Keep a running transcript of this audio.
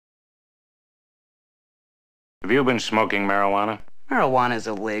Have you been smoking marijuana? Marijuana is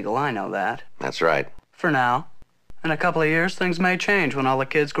illegal, I know that. That's right. For now. In a couple of years, things may change when all the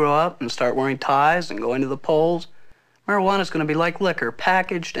kids grow up and start wearing ties and going to the polls. Marijuana's going to be like liquor,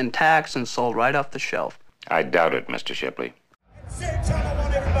 packaged and taxed and sold right off the shelf. I doubt it, Mr. Shipley. At the same time, I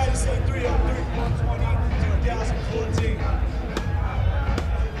want everybody to say 303, 120, 2014.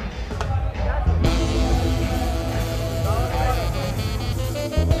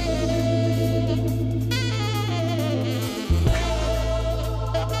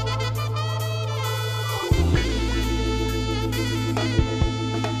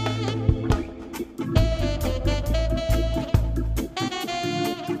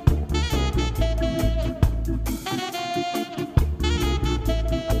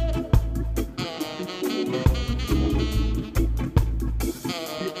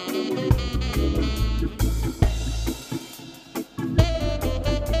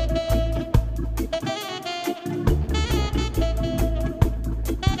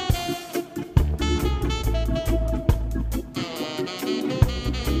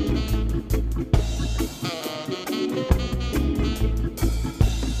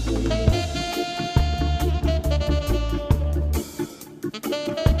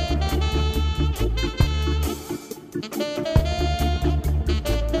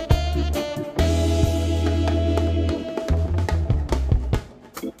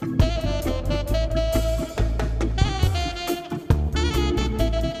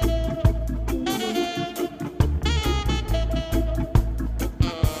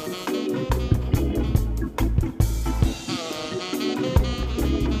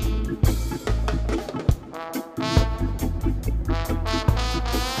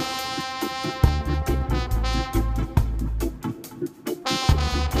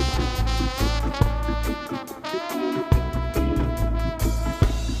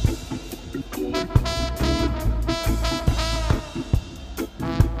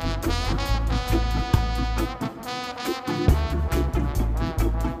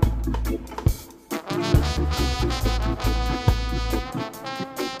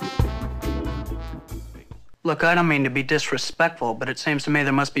 Look, I don't mean to be disrespectful, but it seems to me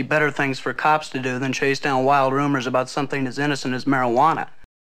there must be better things for cops to do than chase down wild rumors about something as innocent as marijuana.